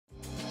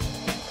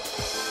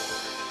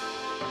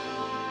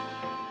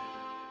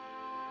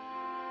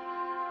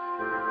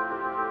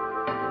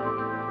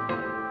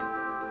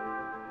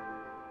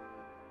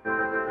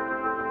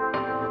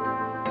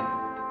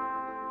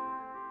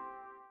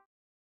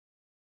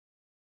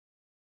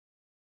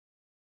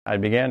I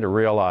began to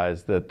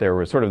realize that there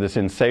was sort of this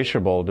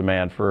insatiable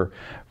demand for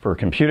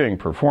computing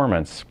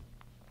performance,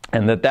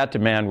 and that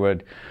demand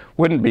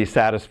wouldn't be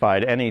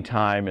satisfied any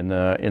time in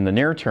the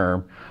near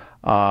term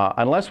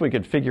unless we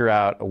could figure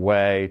out a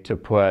way to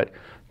put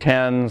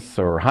tens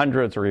or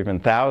hundreds or even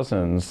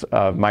thousands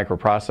of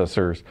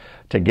microprocessors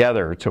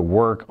together to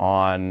work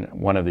on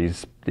one of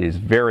these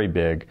very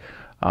big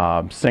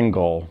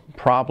single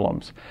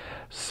problems.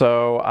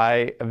 So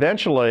I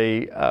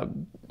eventually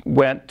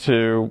went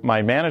to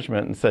my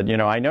management and said,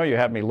 I know you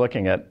have me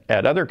looking at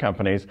other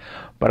companies,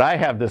 but I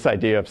have this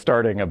idea of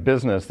starting a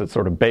business that's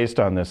sort of based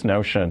on this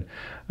notion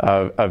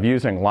of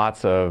using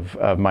lots of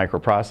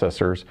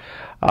microprocessors.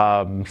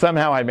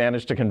 Somehow I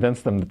managed to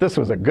convince them that this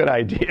was a good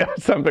idea,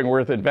 something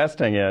worth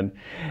investing in.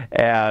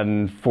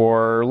 And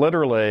for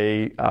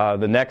literally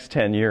the next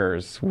 10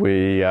 years,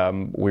 we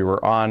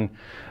were on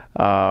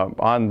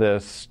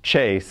this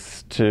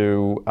chase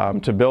to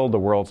build the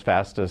world's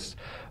fastest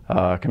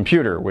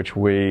computer, which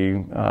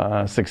we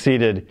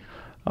succeeded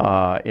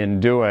in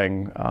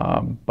doing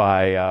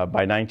by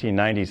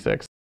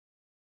 1996.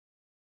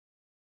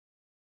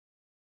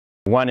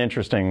 One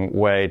interesting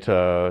way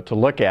to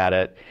look at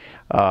it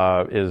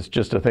is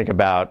just to think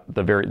about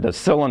the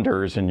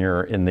cylinders in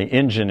the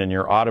engine in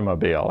your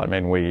automobile. I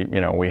mean,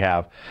 we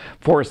have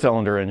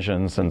 4-cylinder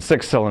engines and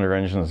 6-cylinder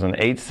engines and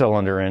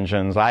 8-cylinder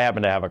engines. I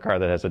happen to have a car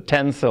that has a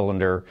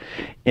 10-cylinder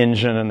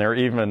engine, and there are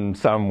even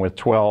some with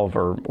 12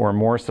 or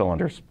more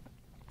cylinders.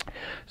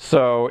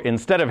 So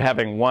instead of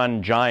having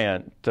one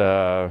giant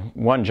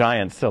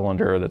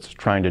cylinder that's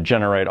trying to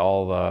generate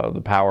all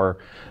the power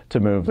to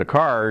move the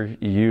car,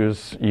 you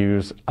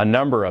use a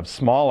number of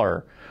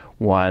smaller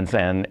ones,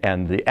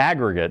 and the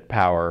aggregate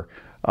power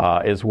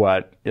is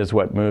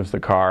what moves the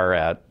car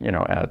at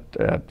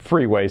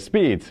freeway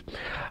speeds.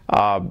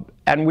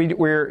 And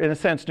we're in a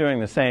sense doing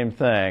the same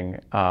thing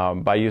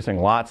by using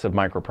lots of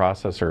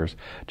microprocessors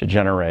to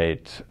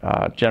generate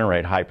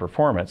high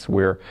performance.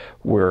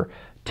 We're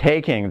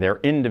taking their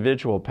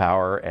individual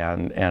power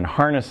and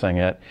harnessing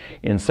it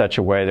in such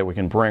a way that we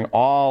can bring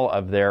all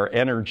of their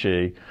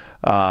energy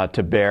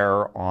to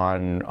bear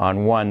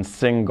on one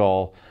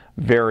single,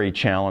 very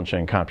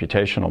challenging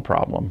computational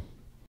problem.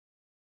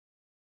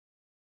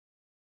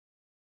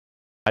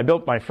 I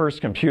built my first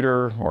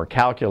computer, or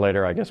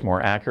calculator, I guess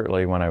more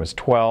accurately, when I was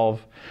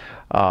 12,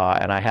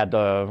 and I had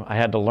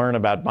to learn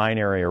about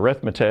binary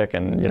arithmetic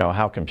and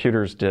how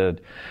computers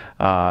did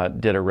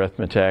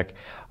arithmetic,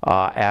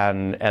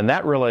 and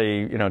that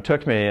really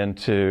took me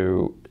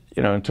into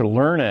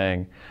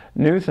learning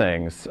new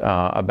things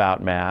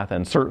about math,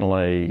 and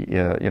certainly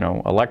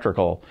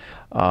electrical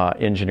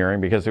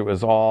engineering, because it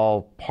was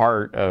all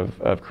part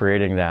of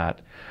creating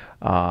that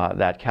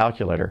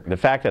calculator. The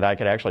fact that I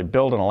could actually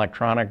build an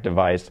electronic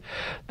device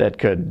that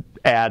could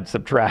add,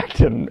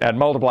 subtract, and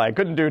multiply. I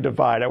couldn't do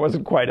divide. I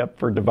wasn't quite up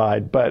for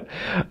divide, but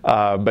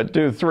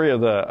do 3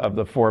 of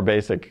the 4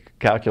 basic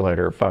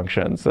calculator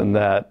functions, and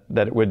that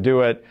it would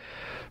do it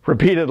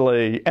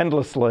repeatedly,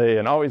 endlessly,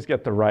 and always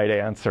get the right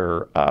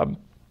answer.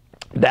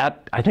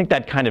 I think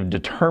that kind of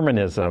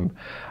determinism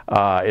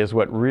is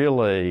what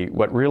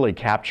really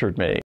captured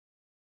me.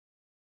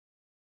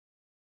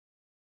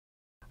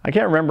 I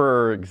can't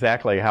remember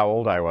exactly how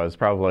old I was,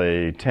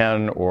 probably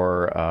 10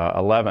 or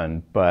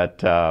 11,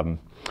 but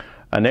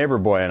a neighbor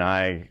boy and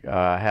I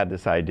had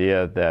this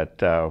idea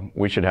that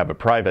we should have a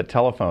private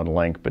telephone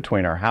link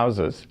between our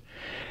houses.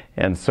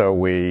 And so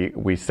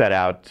we set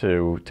out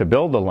to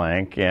build the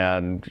link,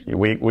 and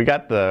we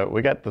got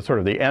the sort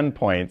of the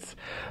endpoints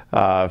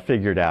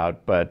figured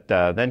out, but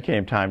then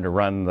came time to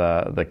run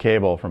the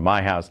cable from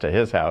my house to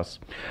his house,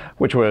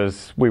 which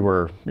was, we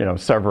were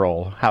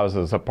several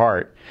houses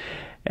apart,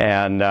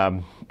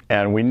 and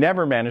we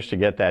never managed to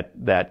get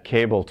that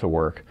cable to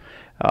work.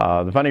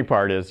 The funny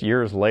part is,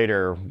 years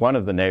later, one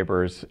of the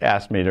neighbors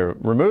asked me to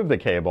remove the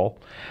cable,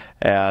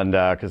 and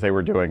because they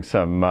were doing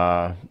some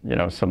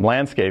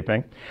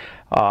landscaping,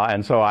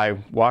 and so I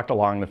walked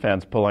along the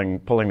fence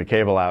pulling the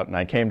cable out, and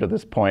I came to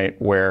this point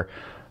where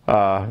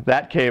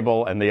that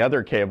cable and the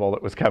other cable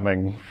that was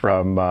coming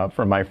from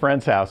my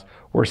friend's house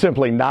were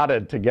simply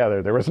knotted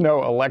together. There was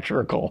no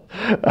electrical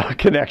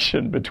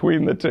connection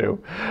between the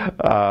two.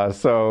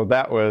 So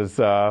that was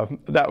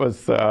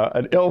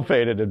an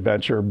ill-fated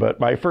adventure, but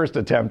my first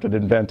attempt at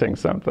inventing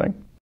something.